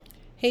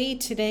Hey,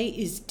 today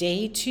is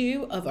day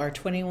 2 of our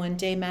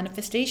 21-day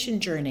manifestation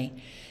journey.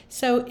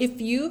 So, if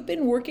you've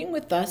been working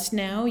with us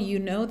now, you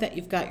know that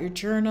you've got your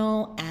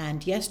journal,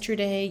 and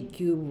yesterday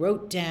you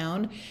wrote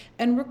down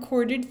and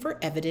recorded for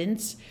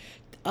evidence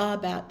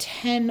about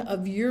 10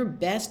 of your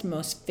best,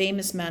 most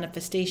famous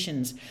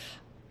manifestations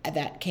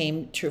that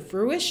came to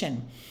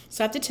fruition.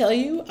 So I have to tell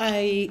you,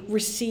 I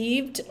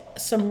received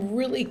some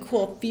really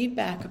cool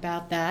feedback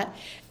about that,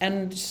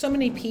 and so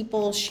many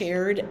people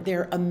shared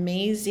their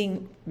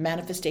amazing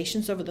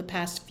manifestations over the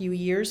past few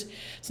years.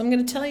 So I'm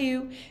going to tell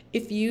you,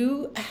 if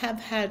you have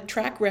had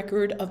track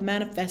record of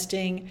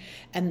manifesting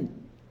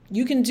and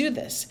you can do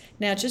this.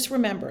 Now, just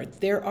remember,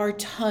 there are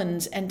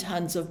tons and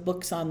tons of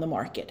books on the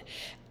market.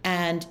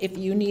 And if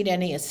you need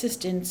any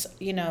assistance,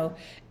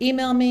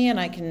 email me and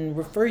I can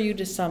refer you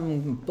to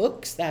some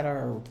books that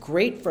are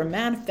great for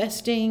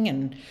manifesting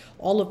and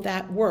all of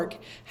that work.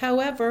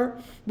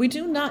 However, we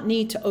do not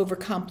need to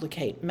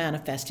overcomplicate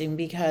manifesting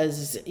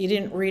because you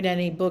didn't read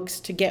any books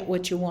to get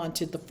what you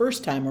wanted the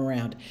first time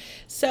around.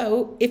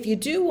 So if you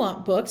do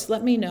want books,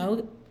 let me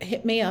know.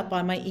 Hit me up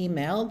on my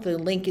email. The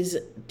link is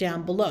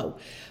down below.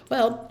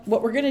 Well,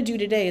 what we're going to do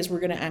today is we're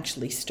going to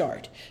actually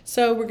start.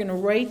 So we're going to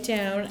write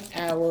down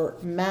our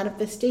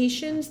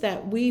manifestations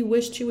that we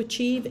wish to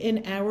achieve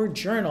in our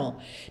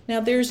journal.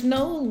 Now, there's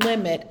no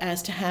limit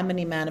as to how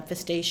many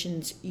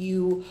manifestations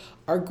you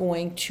are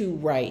going to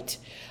write.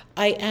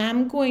 I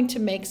am going to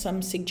make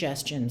some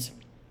suggestions.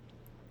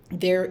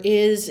 There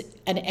is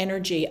an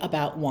energy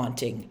about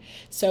wanting.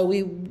 So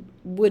we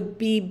would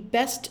be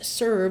best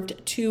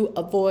served to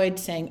avoid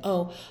saying,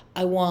 oh,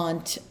 I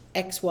want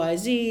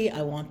XYZ,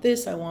 I want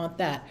this, I want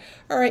that.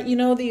 All right,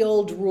 the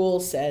old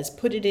rule says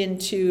put it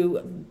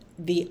into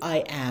the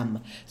I am,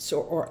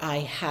 or I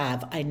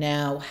have, I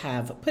now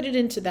have. Put it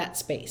into that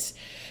space.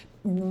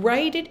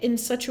 Write it in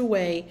such a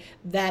way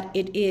that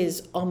it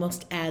is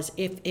almost as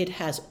if it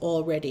has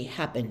already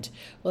happened.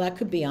 Well, that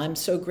could be, I'm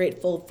so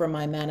grateful for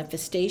my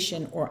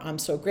manifestation, or I'm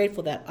so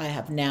grateful that I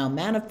have now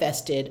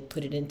manifested,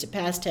 put it into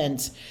past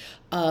tense.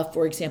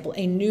 For example,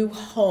 a new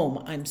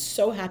home. I'm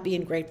so happy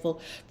and grateful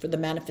for the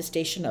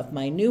manifestation of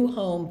my new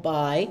home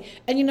by,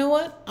 and you know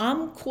what?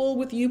 I'm cool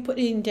with you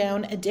putting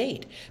down a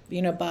date,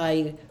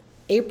 by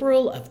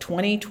April of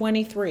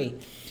 2023.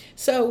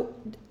 So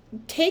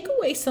take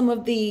away some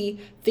of the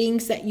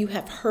things that you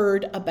have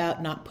heard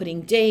about not putting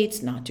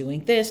dates, not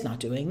doing this, not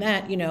doing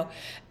that,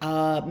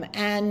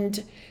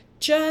 and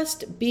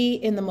just be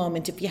in the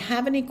moment. If you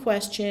have any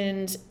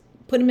questions,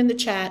 put them in the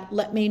chat,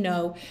 let me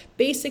know.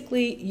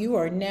 Basically, you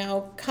are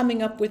now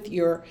coming up with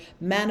your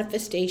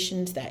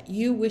manifestations that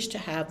you wish to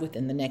have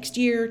within the next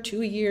year,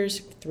 2 years,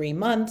 3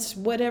 months,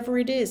 whatever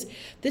it is.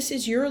 This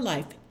is your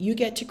life. You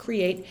get to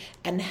create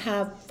and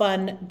have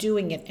fun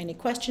doing it. Any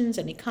questions,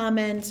 any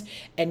comments,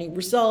 any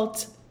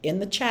results, in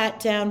the chat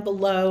down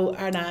below,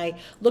 and I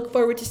look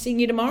forward to seeing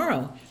you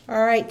tomorrow.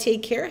 All right,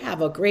 take care.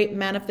 Have a great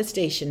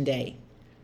manifestation day.